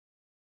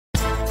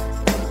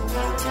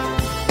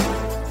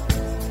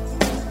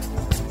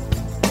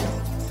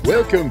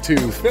Welcome to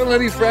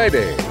Felony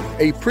Friday,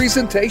 a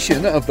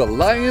presentation of the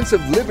Lions of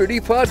Liberty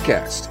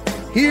podcast.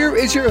 Here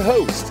is your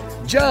host,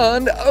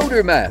 John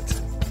Odermatt.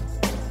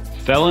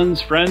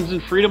 Felons, friends,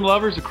 and freedom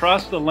lovers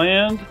across the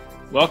land,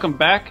 welcome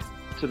back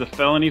to the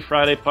Felony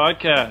Friday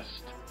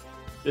podcast.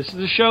 This is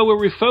a show where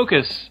we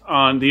focus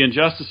on the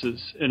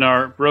injustices in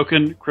our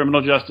broken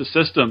criminal justice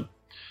system.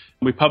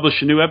 We publish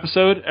a new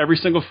episode every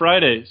single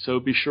Friday, so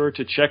be sure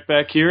to check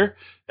back here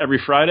every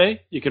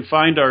Friday. You can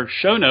find our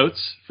show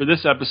notes for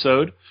this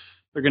episode.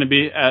 They're going to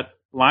be at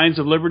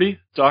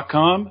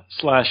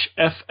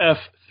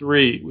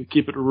lionsofliberty.com/FF3. We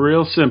keep it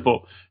real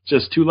simple,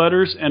 just 2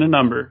 letters and a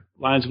number,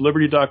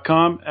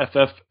 lionsofliberty.com,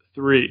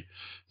 FF3.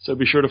 So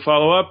be sure to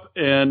follow up,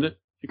 and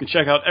you can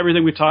check out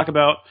everything we talk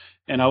about,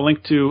 and I'll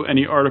link to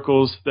any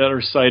articles that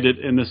are cited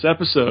in this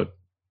episode.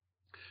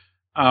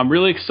 I'm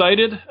really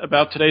excited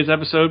about today's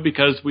episode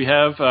because we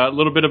have a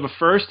little bit of a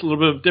first, a little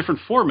bit of a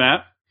different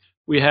format.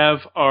 We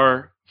have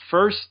our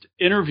first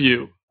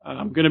interview.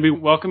 I'm going to be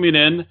welcoming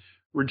in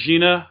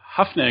Regina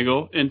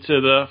Hufnagel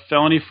into the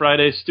Felony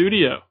Friday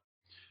studio.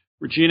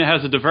 Regina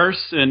has a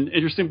diverse and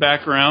interesting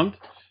background.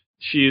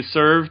 She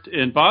served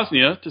in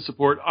Bosnia to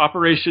support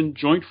Operation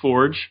Joint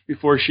Forge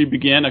before she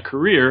began a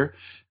career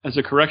as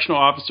a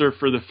correctional officer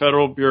for the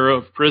Federal Bureau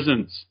of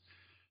Prisons.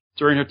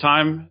 During her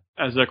time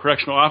as a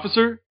correctional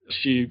officer,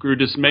 she grew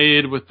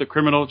dismayed with the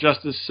criminal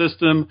justice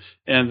system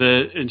and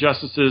the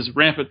injustices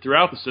rampant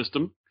throughout the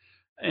system.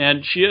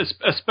 And she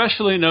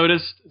especially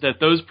noticed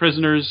that those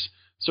prisoners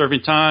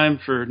serving time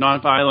for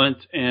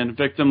nonviolent and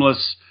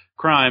victimless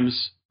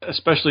crimes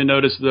especially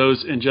noticed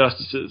those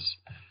injustices.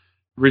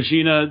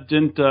 Regina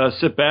didn't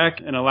sit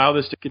back and allow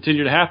this to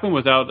continue to happen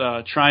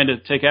without trying to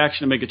take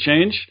action and make a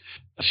change.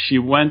 She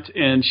went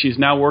and she's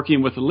now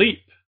working with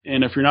LEAP.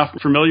 And if you're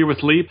not familiar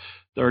with LEAP,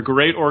 they're a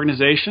great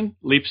organization.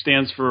 LEAP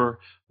stands for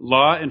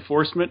Law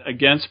Enforcement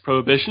Against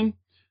Prohibition.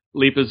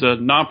 LEAP is a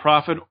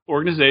nonprofit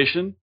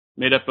organization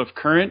made up of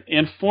current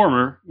and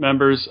former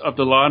members of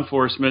the law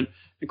enforcement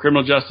and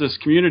criminal justice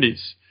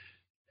communities.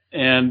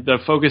 And the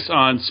focus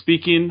on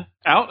speaking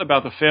out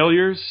about the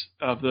failures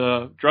of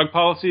the drug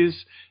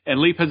policies. And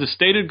LEAP has a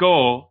stated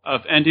goal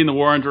of ending the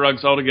war on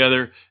drugs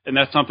altogether. And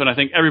that's something I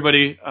think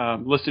everybody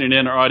listening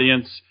in, our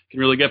audience,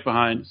 can really get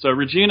behind. So,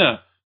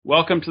 Regina,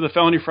 welcome to the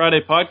Felony Friday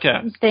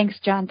podcast. Thanks,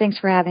 John. Thanks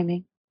for having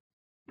me.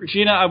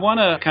 Regina, I want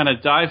to kind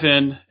of dive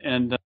in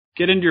and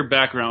get into your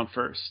background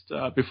first.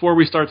 Before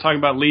we start talking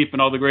about LEAP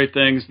and all the great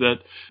things that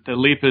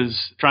LEAP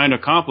is trying to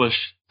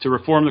accomplish to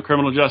reform the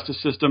criminal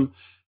justice system,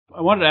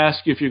 I wanted to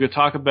ask you if you could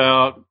talk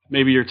about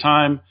maybe your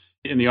time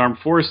in the armed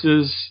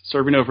forces,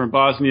 serving over in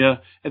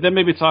Bosnia, and then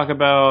maybe talk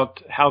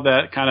about how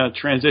that kind of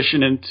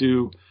transitioned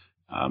into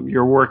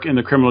your work in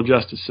the criminal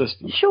justice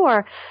system.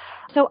 Sure.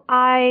 So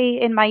I,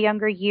 in my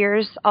younger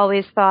years,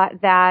 always thought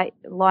that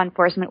law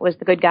enforcement was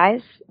the good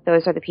guys.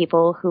 Those are the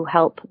people who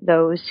help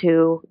those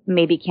who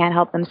maybe can't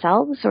help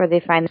themselves, or they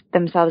find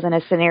themselves in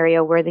a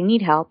scenario where they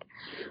need help.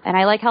 And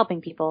I like helping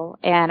people.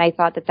 And I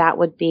thought that that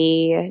would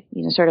be,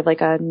 sort of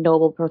like a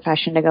noble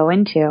profession to go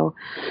into.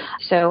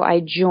 So I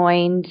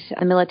joined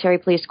the military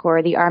police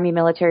corps, the Army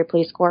Military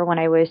Police Corps, when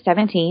I was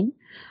 17.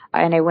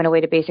 And I went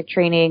away to basic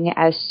training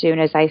as soon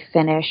as I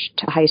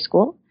finished high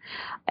school.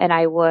 And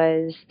I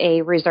was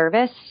a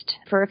reservist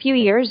for a few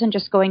years and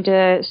just going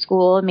to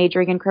school,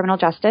 majoring in criminal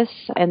justice,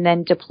 and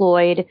then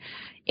deployed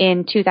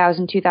in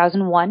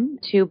 2001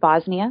 to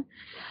Bosnia.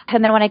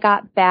 And then when I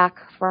got back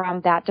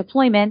from that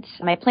deployment,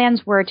 my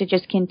plans were to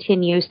just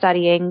continue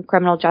studying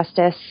criminal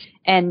justice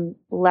and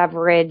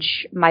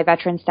leverage my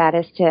veteran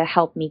status to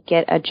help me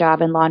get a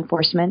job in law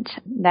enforcement.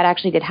 That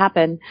actually did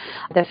happen.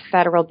 The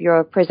Federal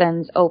Bureau of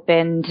Prisons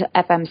opened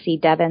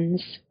FMC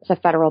Devens, it's a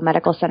federal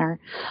medical center,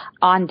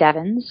 on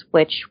Devens,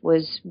 which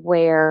was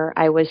where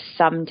I was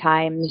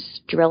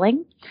sometimes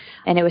drilling,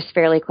 and it was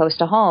fairly close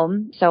to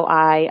home. So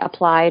I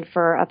applied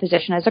for a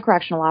position as a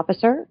correctional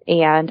officer,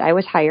 and I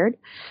was hired.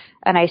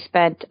 And I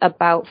spent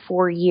about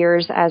 4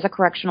 years as a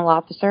correctional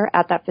officer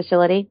at that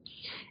facility.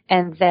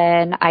 And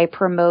then I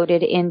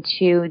promoted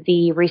into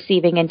the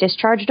receiving and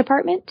discharge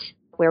department,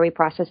 where we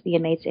process the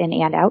inmates in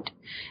and out.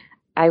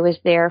 I was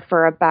there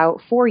for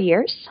about 4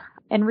 years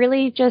and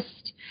really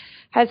just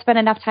had spent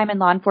enough time in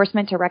law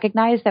enforcement to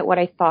recognize that what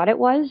I thought it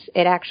was,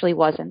 it actually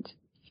wasn't.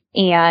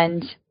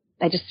 And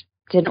I just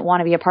didn't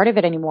want to be a part of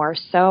it anymore.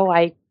 So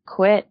I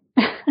quit.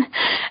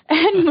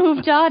 And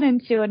moved on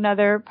into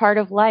another part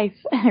of life.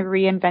 I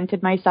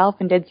reinvented myself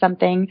and did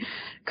something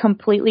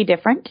completely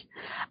different.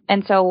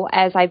 And so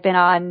as I've been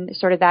on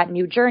sort of that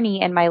new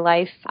journey in my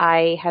life,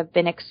 I have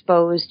been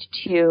exposed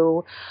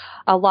to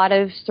a lot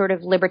of sort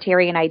of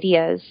libertarian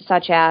ideas,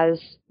 such as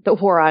the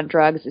war on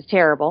drugs is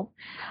terrible.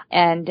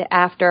 And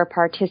after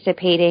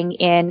participating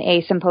in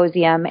a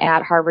symposium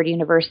at Harvard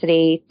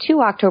University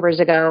 2 Octobers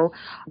ago,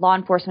 Law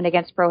Enforcement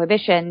Against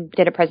Prohibition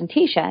did a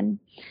presentation.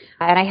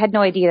 And I had no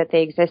idea that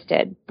they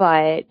existed.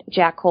 But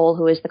Jack Cole,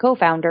 who is the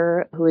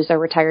co-founder, who is a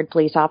retired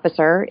police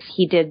officer,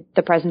 he did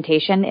the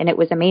presentation, and it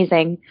was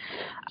amazing.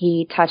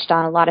 He touched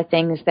on a lot of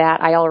things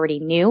that I already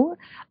knew.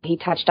 He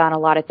touched on a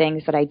lot of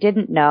things that I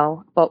didn't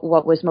know. But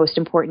what was most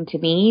important to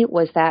me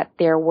was that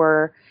there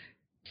were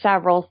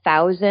several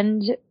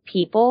thousand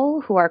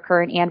people who are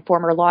current and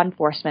former law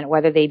enforcement,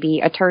 whether they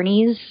be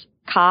attorneys,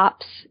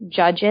 cops,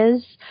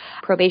 judges,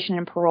 probation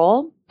and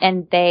parole,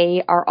 and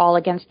they are all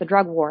against the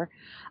drug war.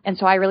 And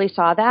so I really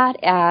saw that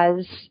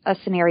as a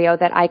scenario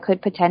that I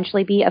could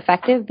potentially be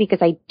effective because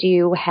I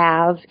do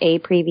have a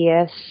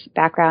previous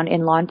background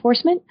in law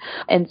enforcement.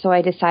 And so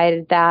I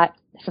decided that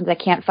since I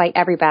can't fight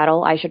every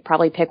battle, I should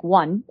probably pick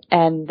one,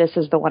 and this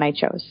is the one I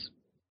chose.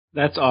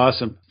 That's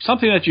awesome.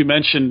 Something that you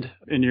mentioned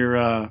in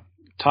your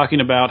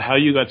talking about how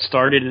you got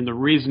started and the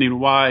reasoning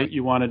why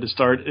you wanted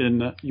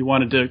to you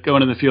wanted to go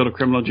into the field of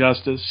criminal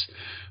justice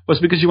was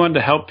because you wanted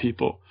to help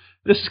people.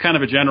 This is kind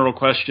of a general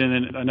question,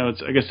 and I know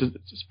I guess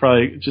it's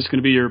probably just going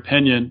to be your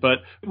opinion, but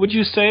would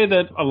you say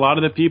that a lot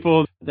of the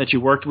people that you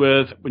worked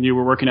with when you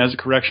were working as a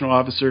correctional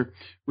officer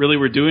really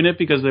were doing it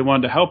because they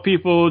wanted to help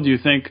people?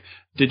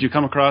 Did you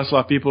come across a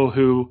lot of people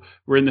who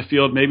were in the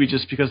field maybe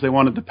just because they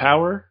wanted the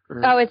power?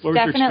 It's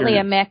definitely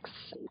a mix.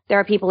 There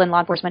are people in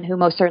law enforcement who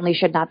most certainly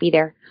should not be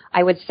there.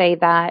 I would say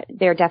that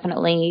they're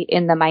definitely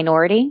in the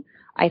minority.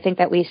 I think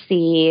that we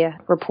see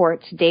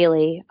reports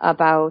daily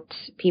about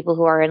people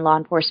who are in law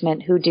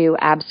enforcement who do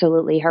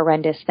absolutely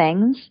horrendous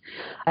things.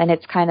 And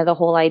it's kind of the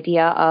whole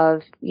idea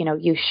of,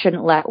 you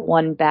shouldn't let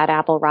one bad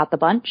apple rot the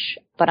bunch.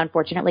 But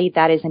unfortunately,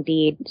 that is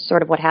indeed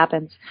sort of what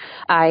happens.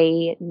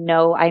 I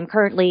know I'm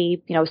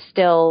currently,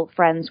 still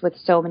friends with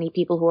so many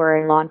people who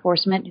are in law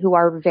enforcement who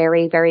are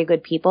very, very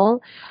good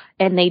people.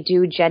 And they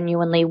do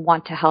genuinely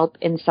want to help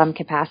in some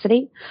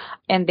capacity.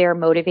 And they're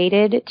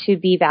motivated to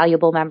be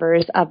valuable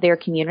members of their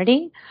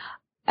community.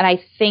 And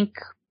I think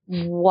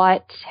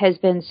what has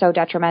been so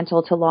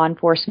detrimental to law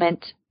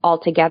enforcement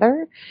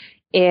altogether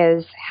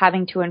is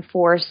having to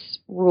enforce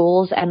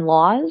rules and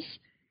laws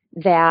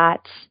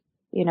that,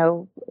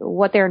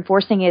 what they're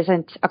enforcing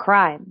isn't a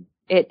crime.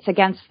 It's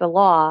against the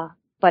law,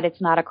 but it's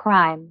not a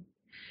crime.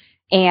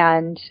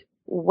 And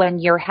when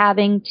you're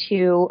having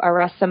to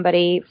arrest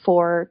somebody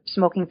for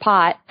smoking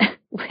pot,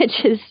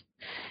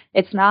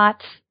 it's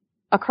not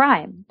a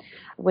crime.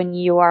 When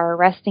you are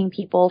arresting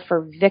people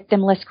for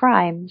victimless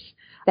crimes,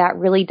 that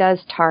really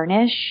does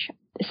tarnish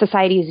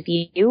society's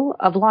view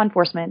of law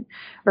enforcement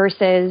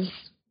versus,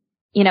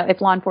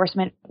 if law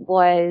enforcement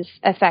was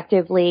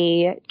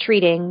effectively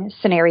treating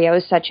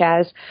scenarios such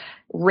as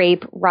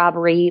rape,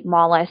 robbery,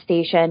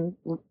 molestation,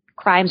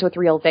 crimes with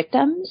real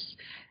victims,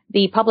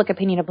 the public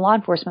opinion of law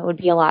enforcement would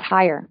be a lot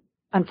higher.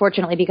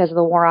 Unfortunately, because of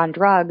the war on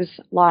drugs,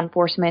 law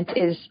enforcement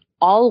is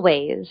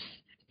always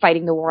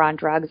fighting the war on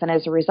drugs. And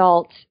as a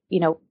result,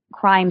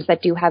 crimes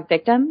that do have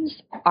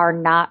victims are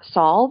not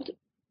solved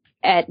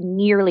at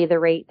nearly the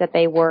rate that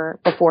they were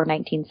before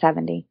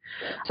 1970.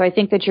 So I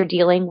think that you're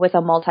dealing with a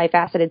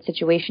multifaceted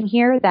situation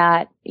here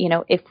that,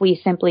 if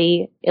we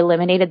simply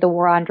eliminated the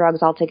war on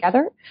drugs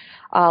altogether,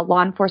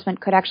 law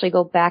enforcement could actually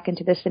go back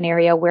into this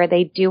scenario where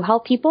they do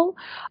help people.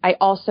 I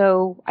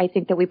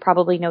think that we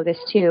probably know this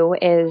too,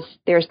 is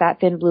there's that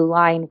thin blue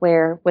line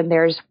where when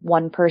there's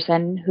one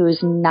person who's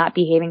not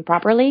behaving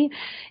properly,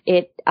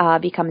 it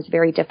becomes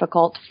very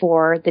difficult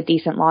for the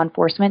decent law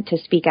enforcement to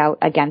speak out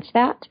against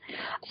that.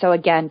 So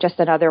again, just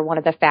another one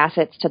of the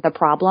facets to the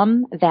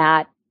problem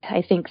that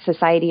I think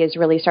society is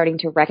really starting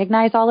to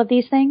recognize all of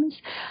these things,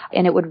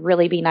 and it would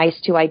really be nice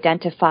to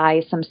identify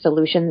some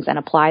solutions and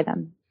apply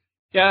them.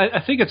 Yeah, I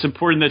think it's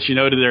important that you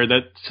noted there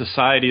that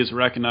society is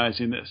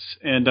recognizing this.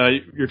 And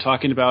you're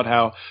talking about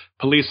how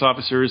police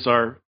officers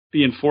are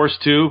being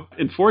forced to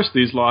enforce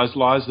these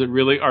laws that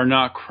really are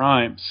not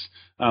crimes.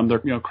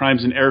 They're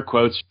crimes in air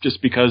quotes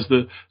just because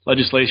the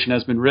legislation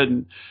has been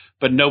written.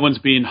 But no one's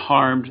being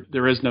harmed.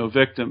 There is no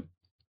victim.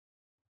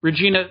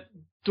 Regina,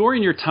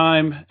 during your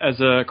time as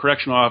a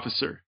correctional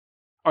officer,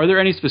 are there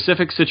any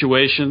specific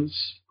situations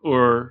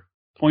or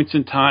points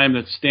in time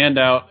that stand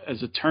out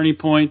as a turning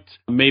point,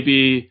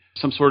 maybe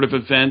some sort of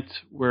event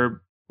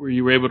where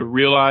you were able to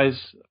realize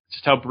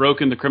just how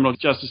broken the criminal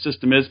justice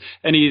system is?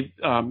 Any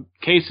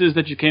cases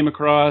that you came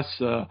across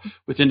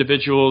with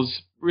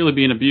individuals really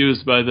being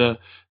abused by the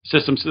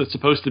system that's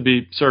supposed to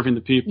be serving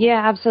the people?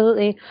 Yeah,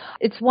 absolutely.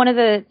 It's one of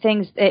the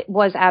things that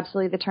was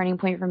absolutely the turning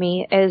point for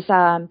me is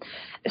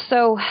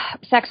so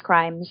sex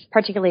crimes,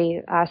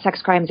 particularly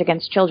sex crimes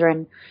against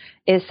children,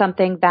 is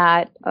something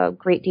that a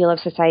great deal of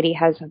society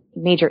has a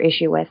major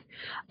issue with.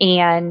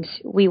 And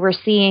we were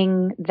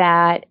seeing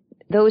that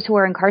those who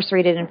are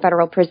incarcerated in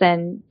federal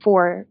prison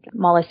for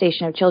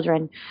molestation of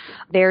children,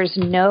 there's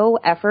no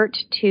effort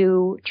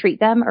to treat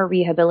them or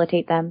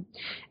rehabilitate them.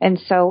 And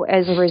so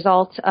as a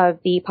result of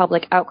the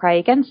public outcry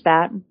against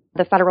that,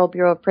 the Federal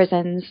Bureau of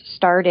Prisons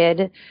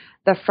started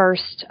the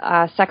first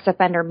sex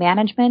offender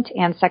management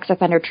and sex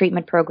offender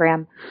treatment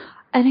program.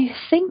 And I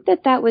think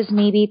that was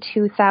maybe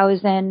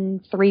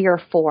 2003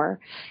 or 4.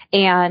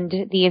 And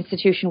the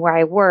institution where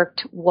I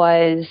worked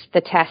was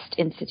the test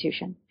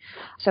institution.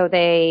 So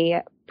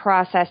they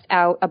processed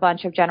out a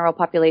bunch of general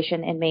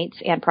population inmates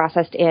and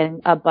processed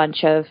in a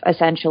bunch of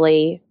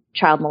essentially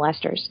child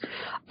molesters.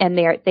 And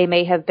they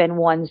may have been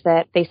ones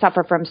that they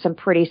suffer from some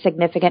pretty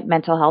significant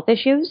mental health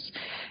issues.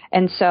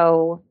 And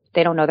so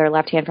they don't know their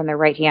left hand from their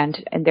right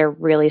hand, and they're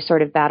really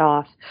sort of bad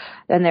off.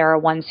 Then there are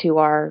ones who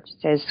are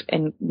as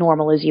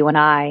normal as you and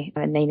I,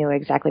 and they knew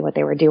exactly what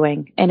they were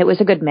doing. And it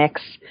was a good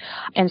mix.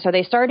 And so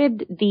they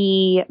started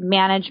the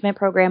management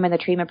program and the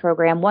treatment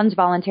program. One's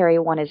voluntary,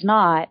 one is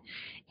not.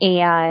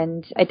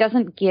 And it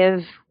doesn't give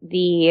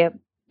the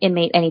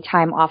inmate any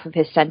time off of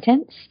his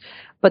sentence.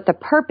 But the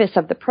purpose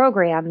of the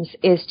programs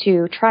is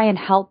to try and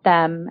help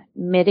them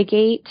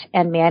mitigate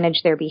and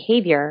manage their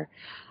behavior.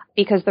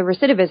 Because the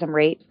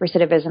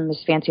recidivism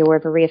is a fancy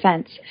word for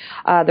reoffense,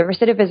 the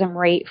recidivism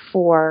rate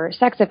for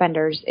sex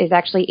offenders is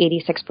actually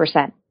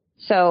 86%.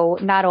 So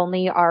not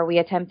only are we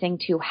attempting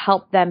to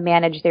help them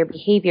manage their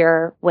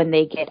behavior when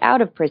they get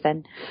out of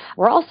prison,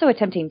 we're also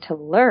attempting to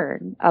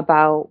learn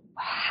about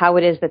how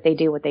it is that they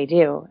do what they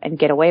do and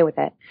get away with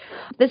it.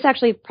 This is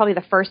actually probably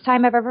the first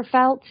time I've ever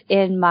felt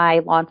in my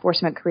law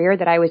enforcement career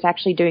that I was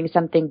actually doing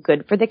something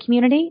good for the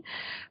community.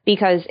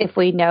 Because if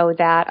we know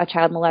that a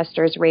child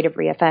molester's rate of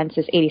reoffense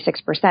is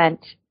 86%,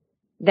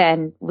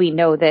 then we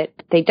know that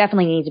they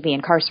definitely need to be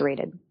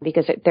incarcerated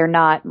because they're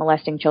not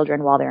molesting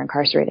children while they're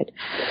incarcerated.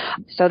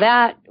 So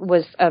that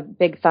was a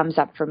big thumbs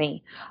up for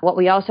me. What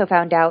we also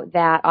found out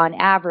that on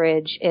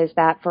average is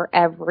that for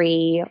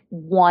every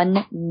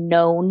one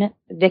known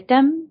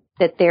victim,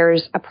 that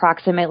there's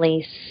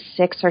approximately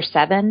 6 or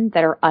 7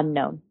 that are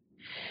unknown.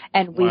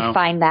 And we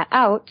find that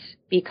out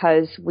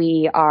because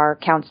we are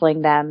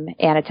counseling them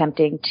and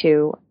attempting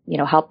to,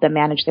 help them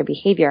manage their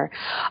behavior.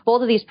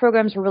 Both of these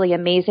programs were really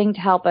amazing to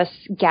help us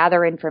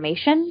gather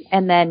information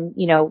and then,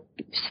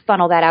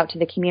 funnel that out to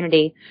the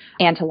community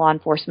and to law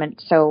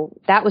enforcement. So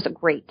that was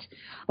great.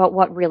 But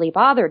what really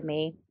bothered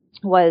me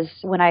was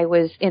when I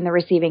was in the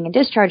receiving and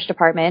discharge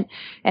department,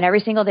 and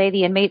every single day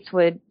the inmates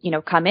would,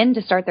 come in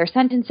to start their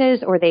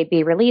sentences, or they'd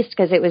be released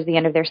because it was the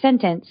end of their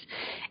sentence.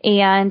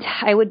 And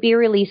I would be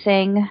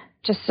releasing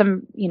just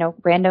some,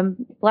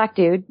 random black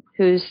dude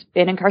who's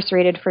been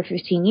incarcerated for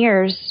 15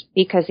 years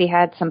because he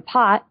had some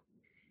pot.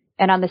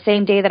 And on the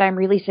same day that I'm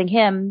releasing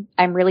him,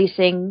 I'm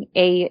releasing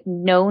a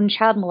known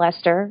child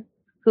molester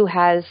who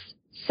has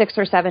 6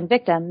 or 7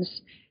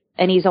 victims,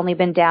 and he's only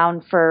been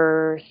down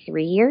for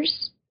 3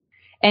 years.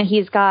 And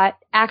he's got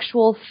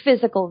actual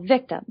physical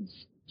victims.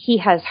 He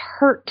has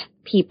hurt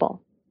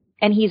people,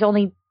 and he's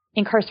only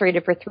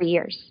incarcerated for 3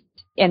 years.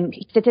 And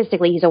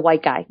statistically, he's a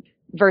white guy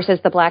versus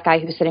the black guy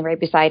who's sitting right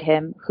beside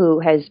him who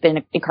has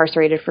been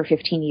incarcerated for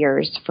 15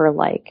 years for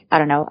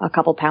a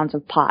couple pounds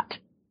of pot.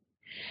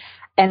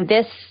 And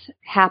this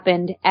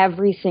happened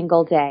every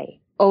single day,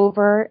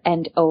 over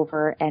and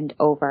over and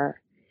over.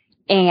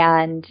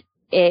 And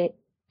it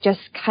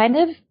just kind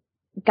of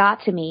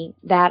got to me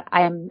that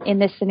I'm in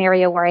this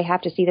scenario where I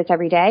have to see this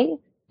every day.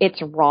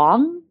 It's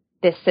wrong.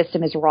 This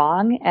system is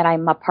wrong, and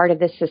I'm a part of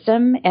this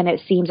system, and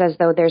it seems as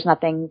though there's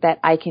nothing that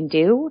I can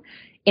do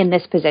in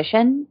this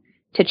position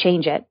to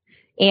change it.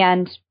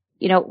 And,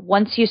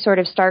 once you sort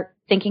of start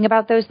thinking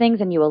about those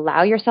things and you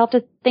allow yourself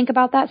to think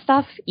about that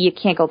stuff, you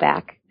can't go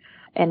back.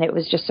 And it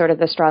was just sort of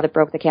the straw that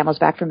broke the camel's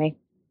back for me.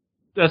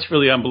 That's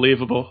really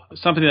unbelievable.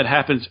 Something that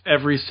happens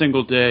every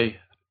single day.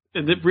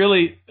 And it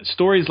really,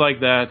 stories like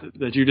that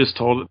you just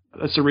told,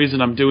 that's the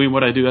reason I'm doing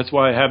what I do. That's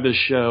why I have this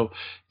show,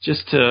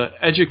 just to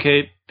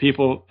educate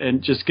people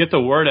and just get the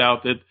word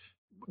out that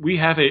we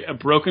have a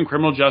broken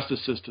criminal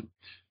justice system.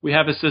 We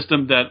have a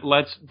system that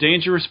lets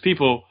dangerous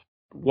people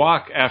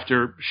walk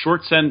after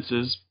short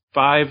sentences,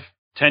 5,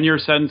 10-year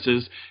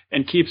sentences,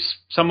 and keeps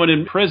someone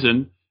in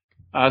prison.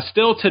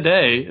 Still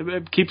today,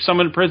 keeps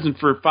someone in prison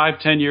for 5,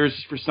 10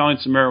 years for selling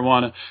some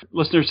marijuana.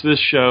 Listeners to this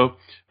show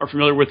are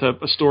familiar with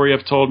a story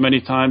I've told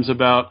many times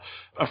about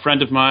a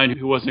friend of mine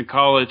who was in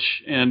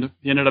college, and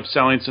he ended up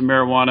selling some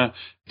marijuana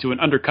to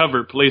an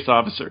undercover police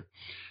officer.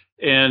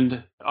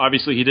 And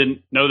obviously he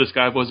didn't know this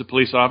guy was a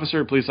police officer.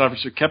 A police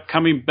officer kept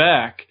coming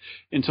back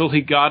until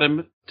he got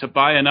him to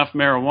buy enough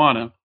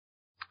marijuana.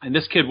 And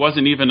this kid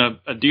wasn't even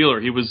a dealer.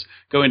 He was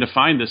going to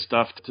find this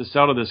stuff to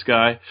sell to this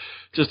guy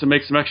just to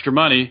make some extra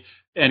money,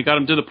 and got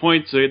him to the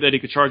point so that he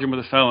could charge him with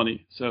a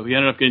felony. So he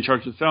ended up getting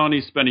charged with a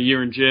felony, spent a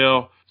year in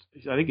jail.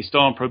 I think he's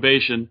still on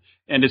probation.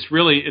 And it's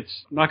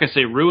I'm not going to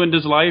say ruined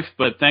his life,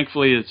 but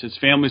thankfully his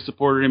family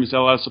supported him. He's had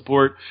a lot of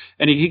support,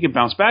 and he can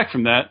bounce back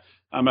from that.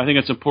 I think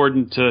it's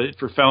important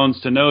for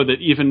felons to know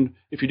that even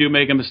if you do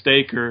make a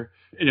mistake, or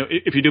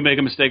if you do make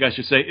a mistake, I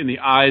should say, in the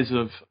eyes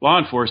of law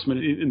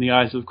enforcement, in the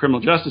eyes of the criminal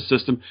justice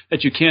system,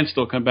 that you can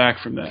still come back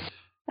from that.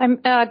 I'm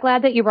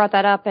glad that you brought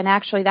that up. And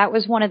actually, that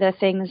was one of the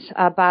things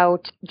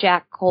about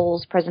Jack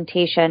Cole's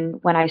presentation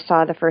when I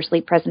saw the first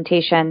LEAP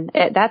presentation.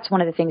 That's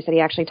one of the things that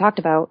he actually talked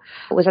about,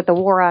 was that the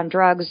war on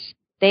drugs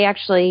they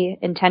actually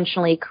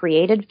intentionally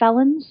created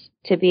felons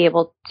to be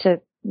able to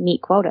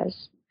meet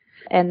quotas.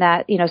 And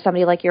that,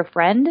 somebody like your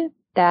friend,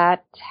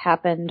 that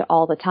happened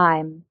all the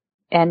time.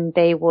 And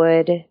they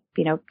would,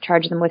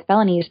 charge them with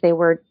felonies. They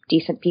were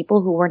decent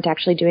people who weren't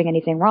actually doing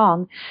anything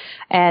wrong.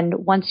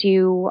 And once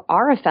you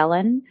are a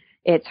felon,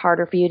 it's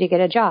harder for you to get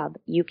a job.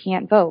 You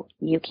can't vote.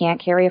 You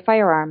can't carry a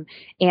firearm.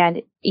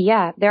 And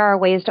yeah, there are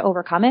ways to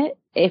overcome it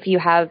if you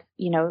have,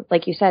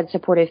 like you said,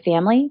 supportive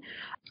family.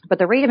 But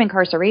the rate of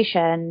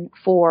incarceration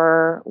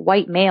for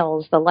white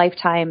males, the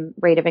lifetime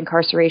rate of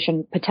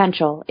incarceration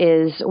potential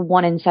is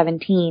 1 in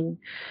 17.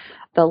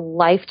 The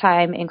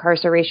lifetime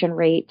incarceration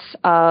rates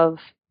of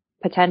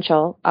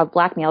potential of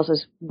black males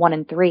is 1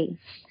 in 3.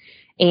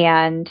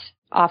 And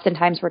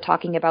oftentimes we're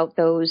talking about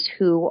those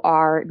who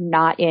are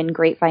not in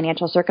great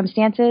financial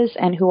circumstances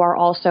and who are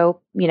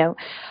also,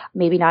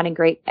 maybe not in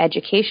great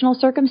educational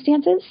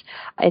circumstances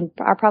and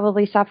are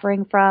probably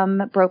suffering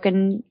from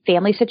broken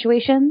family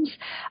situations.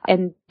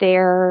 And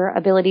their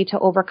ability to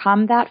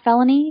overcome that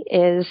felony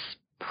is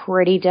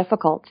pretty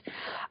difficult.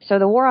 So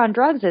the war on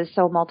drugs is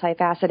so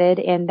multifaceted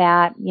in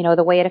that,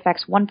 the way it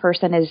affects one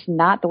person is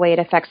not the way it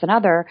affects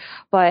another,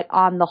 but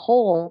on the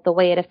whole, the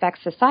way it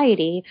affects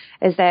society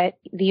is that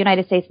the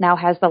United States now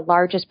has the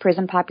largest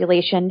prison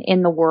population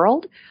in the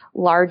world,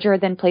 larger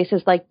than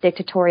places like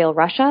dictatorial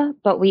Russia,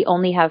 but we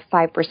only have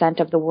 5%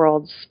 of the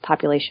world's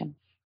population.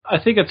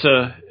 I think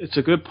it's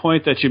a good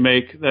point that you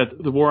make, that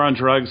the war on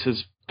drugs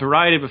has a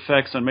variety of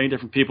effects on many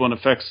different people and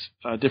affects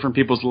different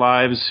people's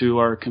lives who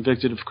are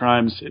convicted of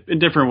crimes in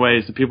different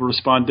ways. The people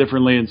respond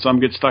differently, and some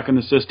get stuck in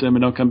the system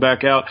and don't come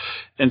back out.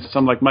 And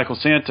some, like Michael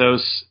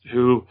Santos,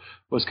 who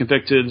was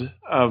convicted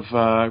of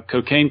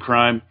cocaine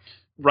crime,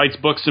 writes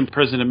books in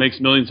prison and makes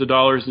millions of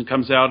dollars and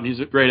comes out, and he's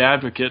a great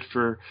advocate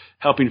for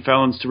helping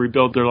felons to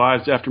rebuild their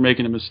lives after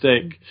making a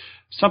mistake.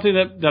 Something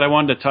that I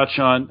wanted to touch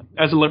on,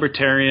 as a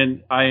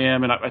libertarian, I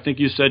am, and I think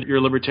you said you're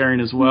a libertarian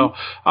as well.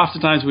 Mm-hmm.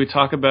 Oftentimes we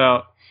talk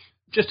about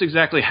just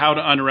exactly how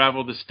to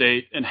unravel the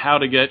state and how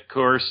to get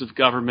coercive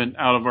government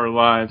out of our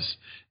lives.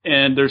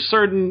 And there's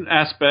certain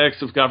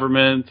aspects of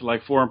government,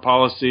 like foreign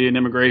policy and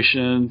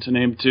immigration, to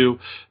name two,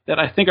 that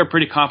I think are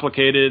pretty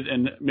complicated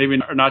and maybe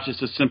are not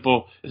just as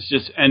simple as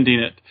just ending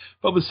it.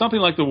 But with something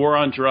like the war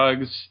on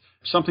drugs,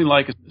 something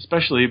like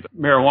especially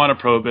marijuana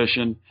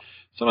prohibition,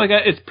 something like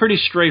that, it's pretty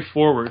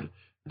straightforward.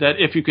 That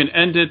if you can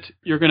end it,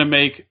 you're going to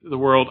make the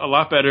world a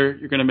lot better.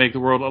 You're going to make the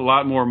world a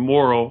lot more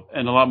moral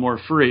and a lot more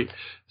free.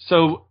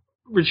 So,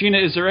 Regina,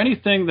 is there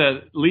anything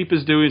that LEAP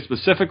is doing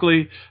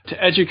specifically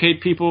to educate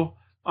people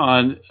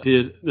on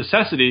the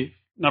necessity,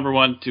 number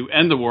one, to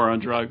end the war on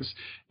drugs,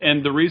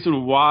 and the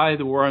reason why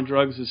the war on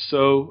drugs is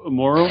so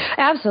immoral?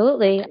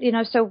 Absolutely.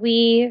 So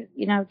we,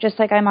 just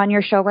like I'm on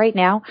your show right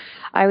now,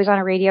 I was on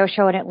a radio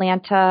show in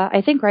Atlanta,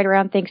 I think right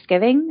around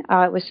Thanksgiving.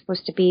 It was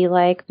supposed to be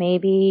like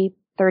maybe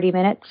 30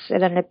 minutes.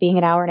 It ended up being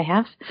an hour and a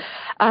half.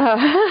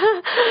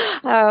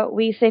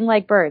 We sing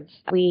like birds.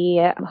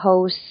 We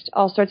host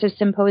all sorts of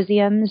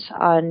symposiums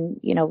on,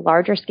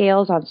 larger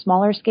scales, on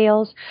smaller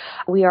scales.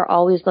 We are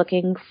always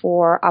looking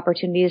for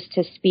opportunities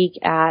to speak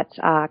at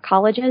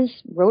colleges,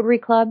 Rotary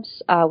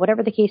clubs,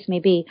 whatever the case may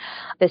be.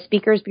 The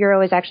Speakers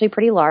Bureau is actually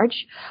pretty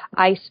large.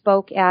 I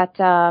spoke at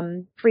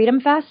Freedom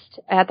Fest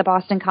at the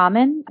Boston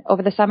Common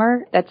over the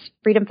summer.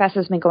 Freedom Fest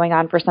has been going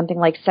on for something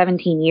like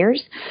 17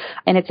 years.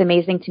 And it's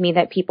amazing to me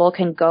that people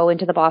can go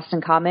into the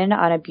Boston Common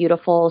on a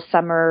beautiful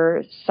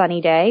summer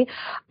sunny day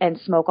and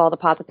smoke all the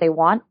pot that they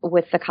want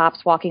with the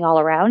cops walking all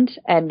around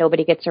and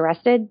nobody gets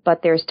arrested.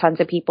 But there's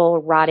tons of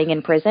people rotting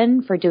in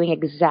prison for doing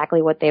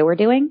exactly what they were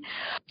doing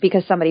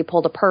because somebody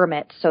pulled a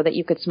permit so that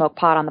you could smoke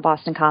pot on the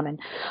Boston Common.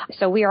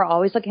 So we are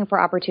always looking for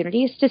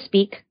opportunities to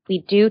speak.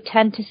 We do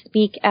tend to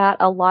speak at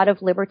a lot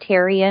of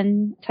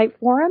libertarian type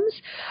forums.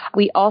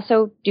 We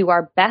also do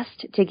our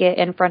best to get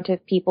in front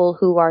of people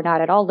who are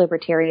not at all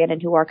libertarian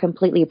and who are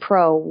completely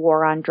pro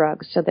war on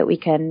drugs so that we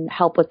can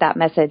help with that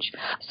message.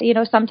 So,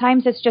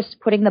 sometimes it's just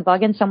putting the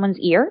bug in someone's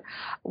ear.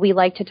 We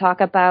like to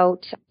talk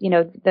about,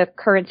 the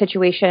current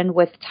situation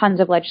with tons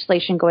of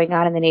legislation going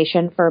on in the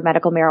nation for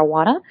medical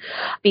marijuana,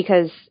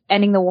 because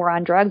ending the war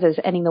on drugs is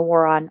ending the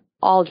war on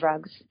all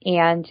drugs.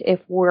 And if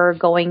we're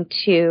going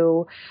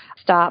to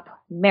stop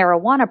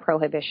marijuana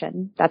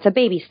prohibition, that's a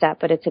baby step,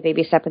 but it's a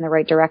baby step in the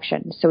right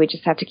direction. So we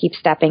just have to keep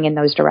stepping in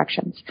those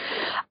directions.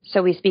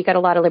 So we speak at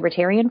a lot of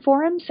libertarian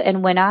forums.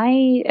 And when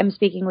I am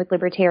speaking with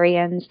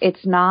libertarians,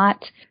 it's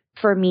not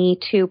for me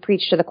to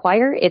preach to the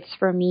choir. It's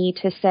for me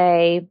to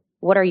say,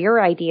 what are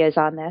your ideas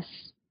on this?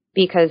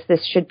 Because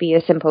this should be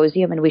a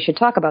symposium and we should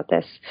talk about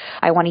this.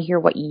 I want to hear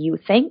what you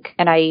think,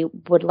 and I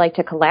would like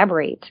to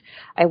collaborate.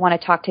 I want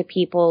to talk to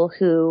people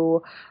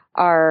who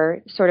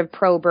are sort of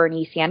pro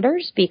Bernie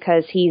Sanders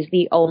because he's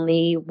the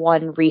only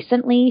one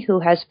recently who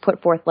has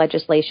put forth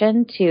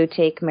legislation to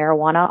take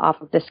marijuana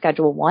off of the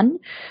Schedule 1,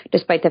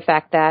 despite the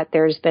fact that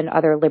there's been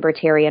other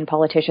libertarian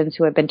politicians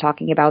who have been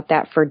talking about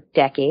that for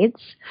decades.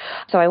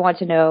 So I want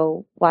to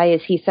know, why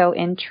is he so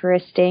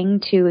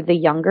interesting to the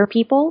younger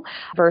people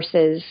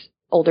versus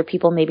older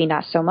people, maybe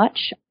not so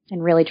much,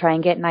 and really try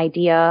and get an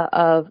idea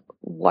of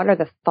what are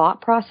the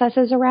thought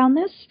processes around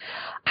this?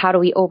 How do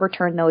we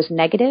overturn those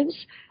negatives?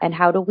 And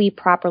how do we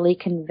properly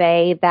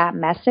convey that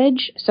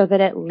message so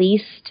that at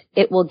least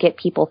it will get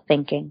people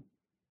thinking?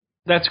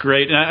 That's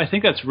great. And I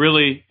think that's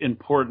really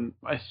important.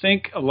 I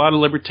think a lot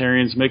of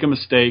libertarians make a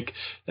mistake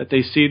that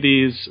they see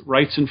these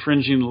rights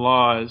infringing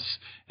laws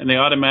and they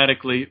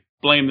automatically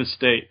blame the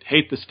state,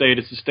 hate the state.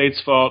 It's the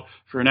state's fault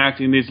for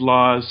enacting these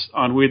laws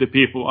on we the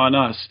people, on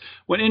us.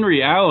 When in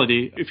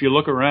reality, if you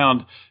look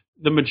around,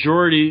 the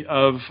majority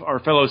of our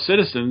fellow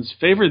citizens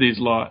favor these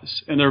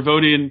laws, and they're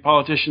voting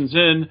politicians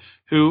in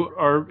who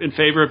are in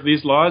favor of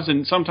these laws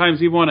and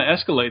sometimes even want to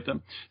escalate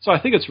them. So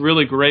I think it's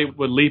really great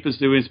what LEAP is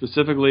doing,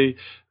 specifically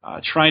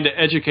trying to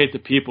educate the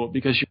people,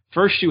 because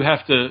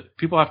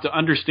people have to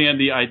understand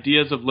the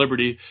ideas of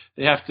liberty.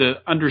 They have to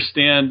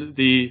understand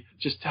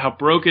just how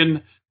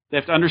broken. They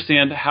have to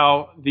understand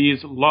how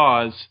these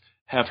laws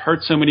have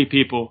hurt so many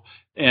people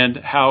and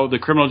how the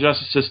criminal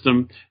justice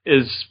system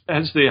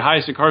has the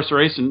highest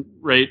incarceration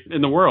rate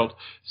in the world.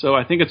 So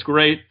I think it's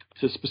great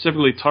to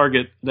specifically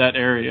target that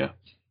area.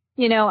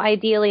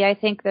 Ideally, I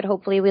think that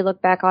hopefully we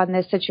look back on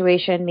this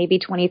situation maybe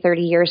 20,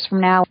 30 years from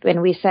now and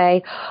we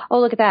say, oh,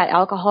 look at that.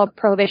 Alcohol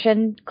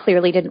prohibition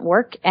clearly didn't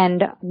work,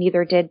 and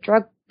neither did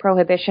drug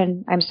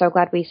prohibition. I'm so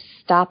glad we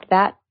stopped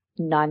that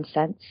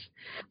nonsense.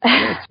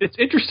 It's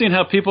interesting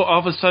how people all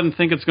of a sudden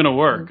think it's going to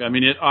work. I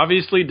mean, it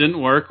obviously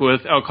didn't work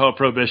with alcohol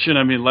prohibition.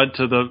 I mean, led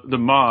to the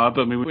mob.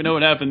 I mean, we know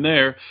what happened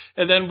there.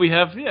 And then we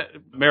have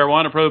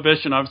marijuana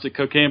prohibition, obviously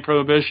cocaine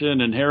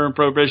prohibition and heroin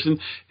prohibition.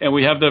 And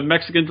we have the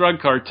Mexican drug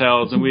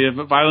cartels and we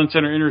have violence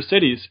in our inner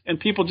cities. And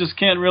people just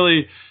can't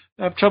really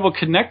have trouble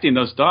connecting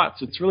those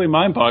dots. It's really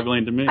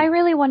mind-boggling to me. I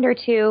really wonder,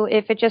 too,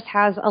 if it just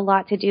has a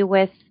lot to do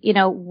with,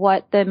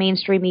 what the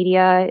mainstream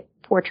media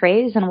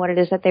portrays and what it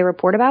is that they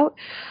report about.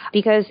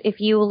 Because if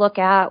you look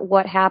at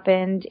what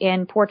happened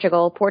in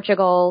Portugal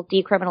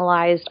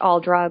decriminalized all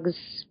drugs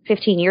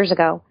 15 years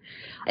ago.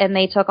 And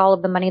they took all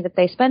of the money that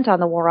they spent on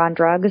the war on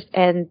drugs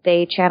and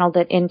they channeled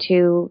it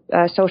into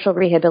social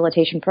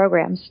rehabilitation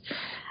programs.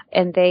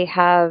 And they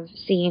have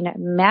seen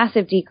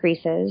massive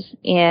decreases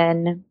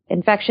in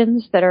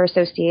infections that are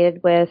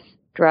associated with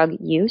drug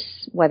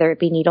use, whether it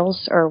be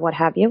needles or what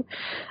have you,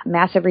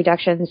 massive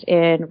reductions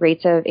in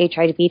rates of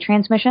HIV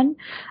transmission.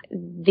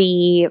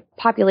 The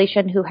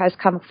population who has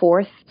come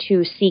forth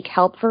to seek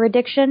help for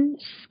addiction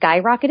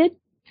skyrocketed.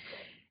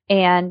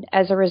 And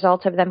as a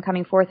result of them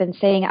coming forth and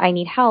saying, I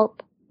need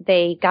help,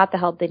 they got the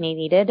help that they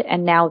needed,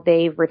 and now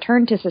they've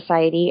returned to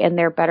society and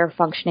they're better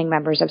functioning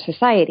members of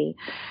society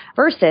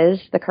versus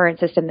the current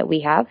system that we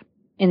have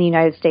in the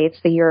United States,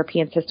 the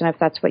European system, if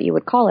that's what you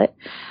would call it,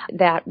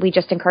 that we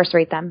just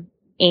incarcerate them.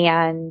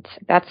 And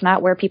that's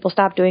not where people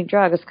stop doing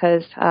drugs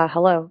because,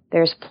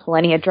 there's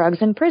plenty of drugs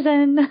in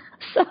prison.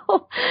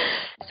 So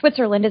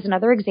Switzerland is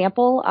another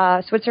example.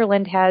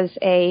 Switzerland has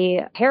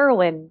a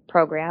heroin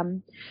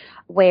program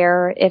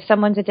where if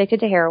someone's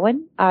addicted to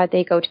heroin,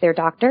 they go to their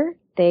doctor.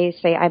 They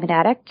say, I'm an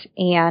addict,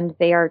 and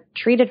they are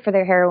treated for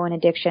their heroin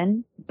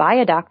addiction by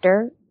a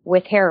doctor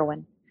with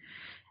heroin.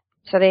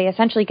 So they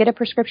essentially get a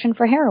prescription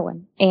for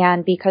heroin.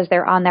 And because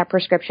they're on that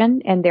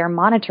prescription and they're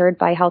monitored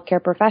by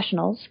healthcare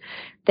professionals,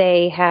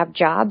 they have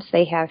jobs,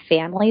 they have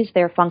families,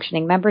 they're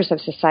functioning members of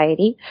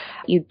society.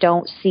 You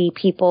don't see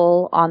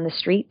people on the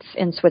streets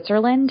in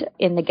Switzerland,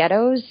 in the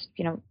ghettos,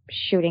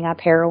 shooting up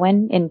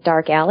heroin in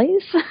dark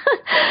alleys.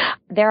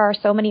 There are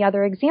so many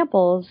other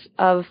examples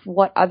of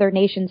what other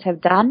nations have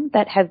done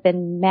that have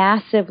been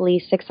massively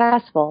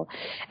successful.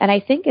 And I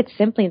think it's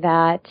simply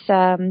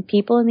that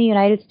people in the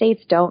United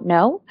States don't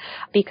know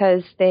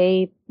because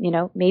they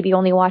maybe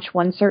only watch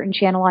one certain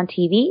channel on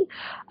TV.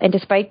 And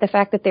despite the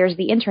fact that there's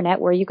the internet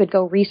where you could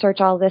go research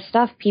all this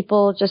stuff,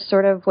 people just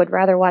sort of would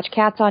rather watch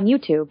cats on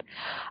YouTube.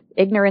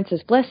 Ignorance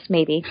is bliss,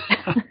 maybe.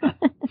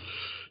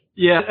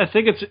 Yeah, I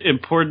think it's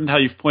important how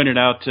you've pointed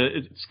out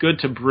it's good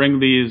to bring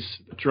these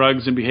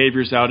drugs and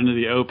behaviors out into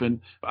the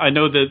open. I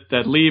know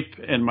that Leap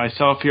and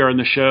myself here on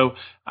the show,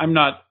 I'm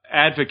not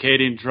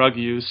advocating drug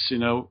use.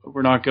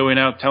 We're not going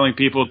out telling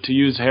people to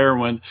use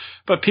heroin,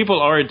 but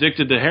people are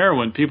addicted to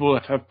heroin. People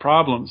have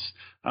problems.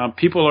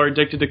 People are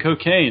addicted to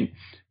cocaine.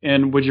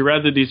 And would you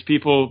rather these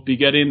people be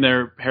getting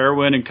their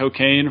heroin and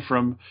cocaine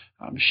from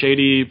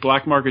shady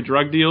black market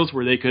drug deals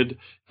where they could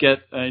get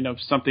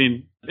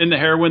something in the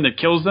heroin that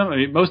kills them? I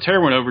mean, most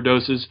heroin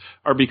overdoses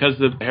are because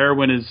the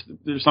heroin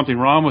there's something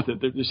wrong with it.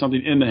 There's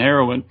something in the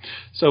heroin.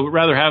 So we'd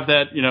rather have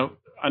that,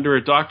 under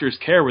a doctor's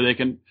care where they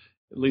can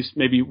at least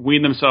maybe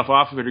wean themselves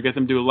off of it or get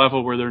them to a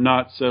level where they're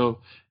not so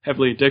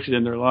heavily addicted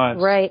in their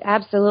lives. Right,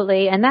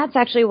 absolutely. And that's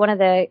actually one of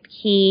the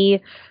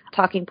key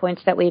talking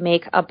points that we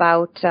make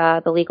about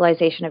the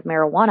legalization of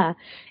marijuana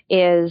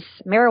is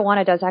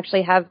marijuana does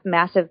actually have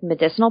massive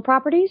medicinal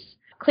properties,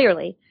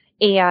 clearly.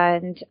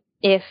 And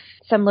if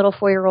some little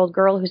 4-year-old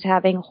girl who's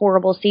having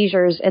horrible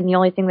seizures and the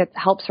only thing that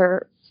helps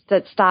her,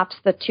 that stops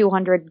the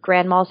 200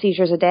 grand mal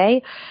seizures a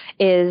day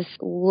is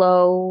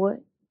low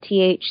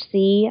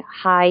THC,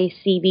 high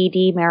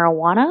CBD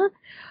marijuana,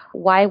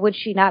 Why would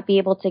she not be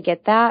able to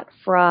get that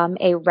from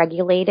a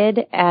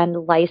regulated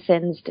and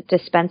licensed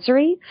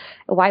dispensary?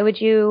 Why would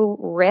you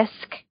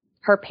risk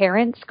her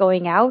parents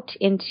going out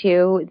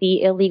into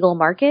the illegal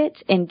market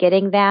and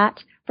getting that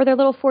for their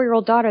little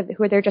 4-year-old daughter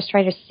who they're just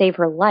trying to save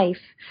her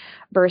life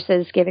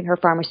versus giving her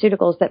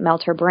pharmaceuticals that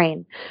melt her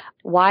brain?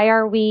 Why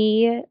are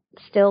we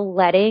still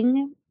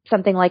letting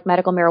something like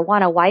medical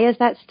marijuana, why is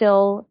that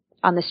still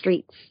on the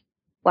streets?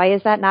 Why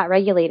is that not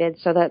regulated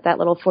so that that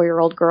little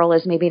 4-year-old girl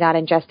is maybe not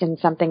ingesting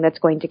something that's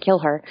going to kill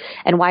her?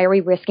 And why are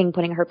we risking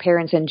putting her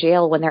parents in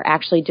jail when they're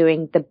actually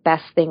doing the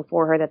best thing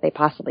for her that they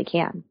possibly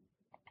can?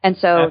 And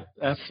so,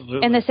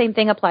 absolutely. And the same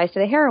thing applies to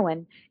the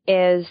heroin,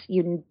 is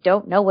you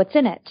don't know what's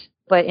in it.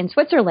 But in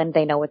Switzerland,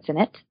 they know what's in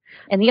it.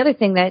 And the other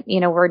thing that,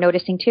 we're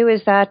noticing too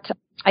is that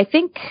I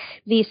think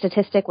the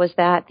statistic was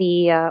that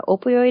the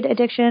opioid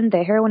addiction,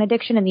 the heroin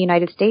addiction in the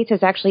United States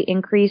has actually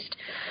increased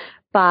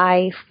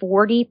by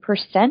 40%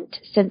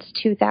 since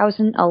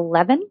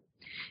 2011.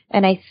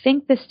 And I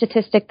think the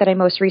statistic that I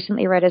most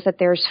recently read is that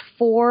there's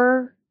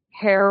 4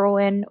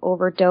 heroin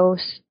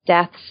overdose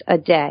deaths a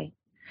day.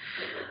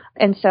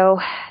 And so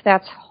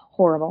that's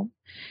horrible.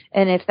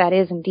 And if that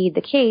is indeed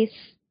the case,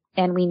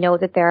 and we know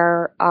that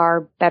there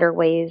are better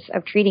ways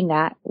of treating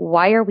that,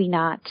 why are we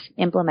not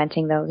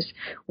implementing those?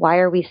 Why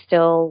are we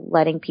still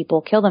letting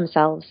people kill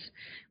themselves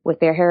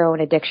with their heroin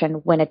addiction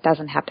when it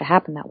doesn't have to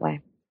happen that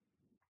way?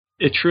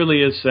 It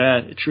truly is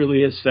sad. It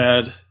truly is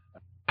sad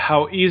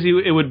how easy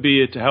it would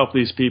be to help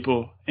these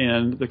people,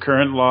 and the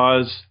current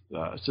laws,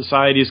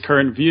 society's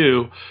current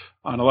view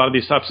on a lot of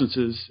these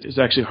substances is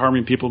actually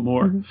harming people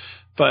more. Mm-hmm.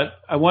 But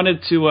I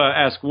wanted to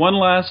ask one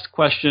last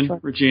question, sure.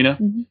 Regina,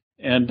 mm-hmm.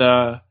 and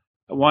I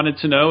wanted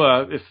to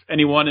know if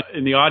anyone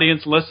in the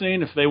audience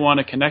listening, if they want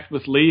to connect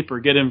with LEAP or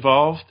get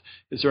involved,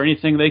 is there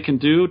anything they can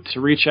do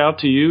to reach out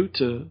to you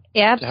to help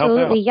out?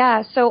 Absolutely,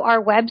 yeah. So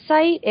our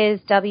website is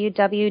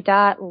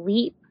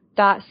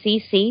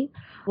www.leap.cc.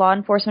 Law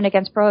Enforcement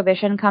Against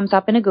Prohibition comes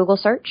up in a Google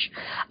search.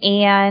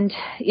 And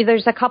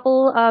there's a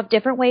couple of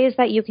different ways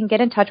that you can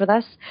get in touch with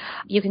us.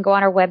 You can go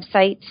on our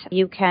website.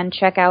 You can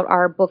check out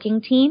our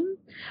booking team.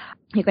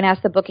 You can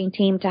ask the booking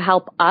team to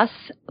help us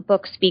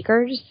book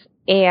speakers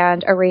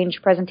and arrange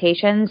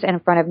presentations in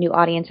front of new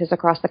audiences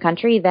across the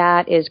country.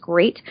 That is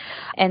great.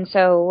 And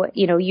so,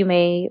 you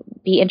may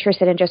be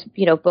interested in just,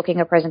 booking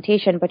a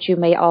presentation, but you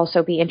may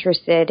also be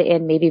interested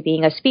in maybe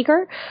being a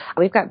speaker.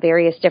 We've got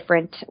various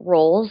different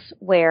roles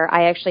where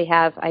I actually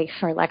have,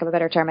 for lack of a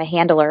better term, a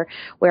handler,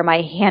 where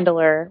my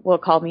handler will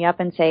call me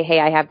up and say, hey,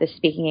 I have this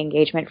speaking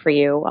engagement for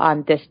you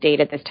on this date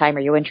at this time.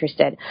 Are you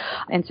interested?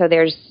 And so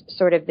there's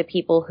sort of the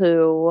people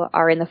who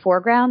are in the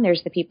foreground.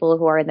 There's the people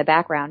who are in the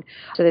background.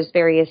 So there's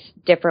various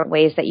different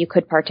ways that you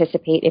could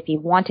participate if you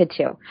wanted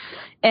to.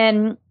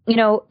 And,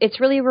 it's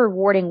really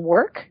rewarding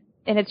work,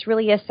 and it's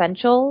really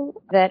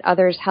essential that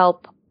others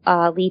help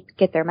LEAP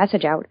get their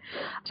message out.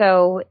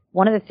 So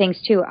one of the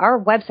things, too, our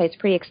website's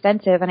pretty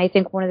extensive, and I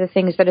think one of the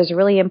things that is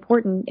really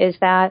important is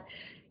that,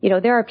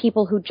 there are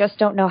people who just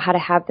don't know how to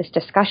have this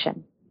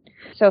discussion.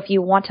 So if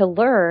you want to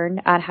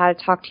learn on how to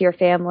talk to your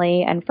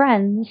family and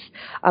friends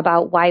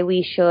about why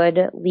we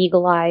should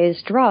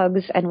legalize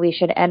drugs and we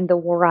should end the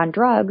war on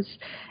drugs,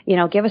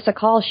 give us a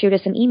call, shoot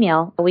us an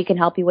email. We can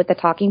help you with the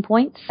talking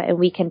points, and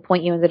we can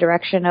point you in the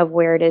direction of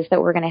where it is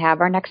that we're going to have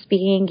our next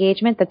speaking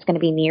engagement that's going to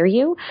be near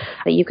you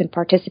that you can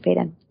participate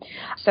in.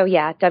 So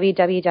yeah,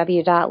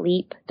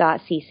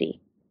 www.leap.cc.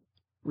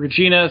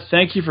 Regina,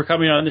 thank you for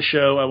coming on the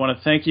show. I want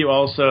to thank you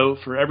also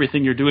for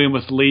everything you're doing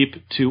with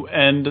LEAP to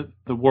end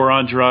the war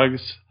on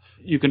drugs.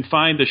 You can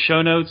find the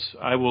show notes.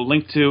 I will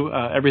link to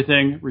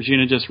everything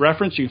Regina just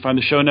referenced. You can find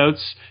the show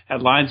notes at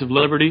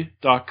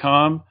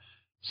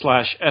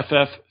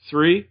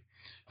lionsofliberty.com/FF3.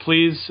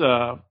 Please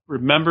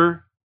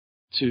remember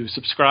to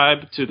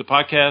subscribe to the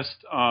podcast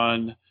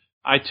on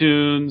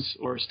iTunes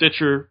or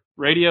Stitcher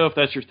Radio, if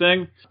that's your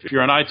thing. If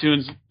you're on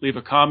iTunes, leave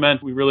a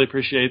comment. We really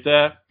appreciate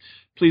that.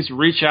 Please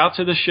reach out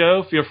to the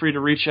show. Feel free to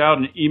reach out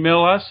and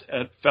email us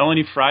at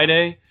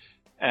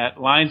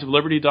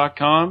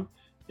felonyfriday@lionsofliberty.com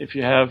if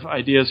you have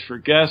ideas for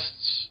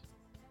guests.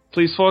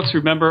 Please, folks,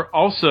 remember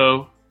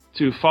also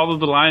to follow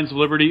the Lions of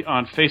Liberty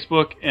on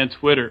Facebook and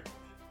Twitter.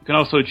 You can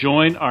also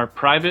join our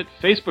private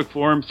Facebook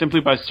forum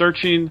simply by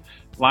searching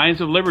Lions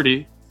of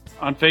Liberty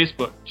on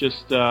Facebook.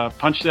 Just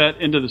punch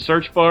that into the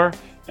search bar,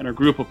 and our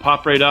group will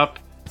pop right up,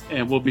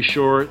 and we'll be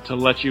sure to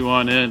let you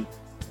on in.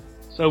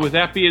 So with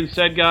that being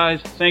said,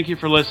 guys, thank you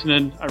for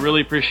listening. I really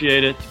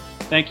appreciate it.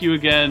 Thank you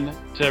again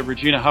to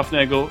Regina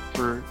Hufnagel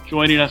for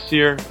joining us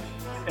here.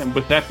 And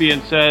with that being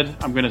said,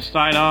 I'm going to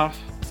sign off.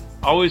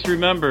 Always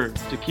remember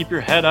to keep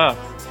your head up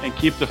and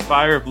keep the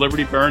fire of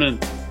liberty burning.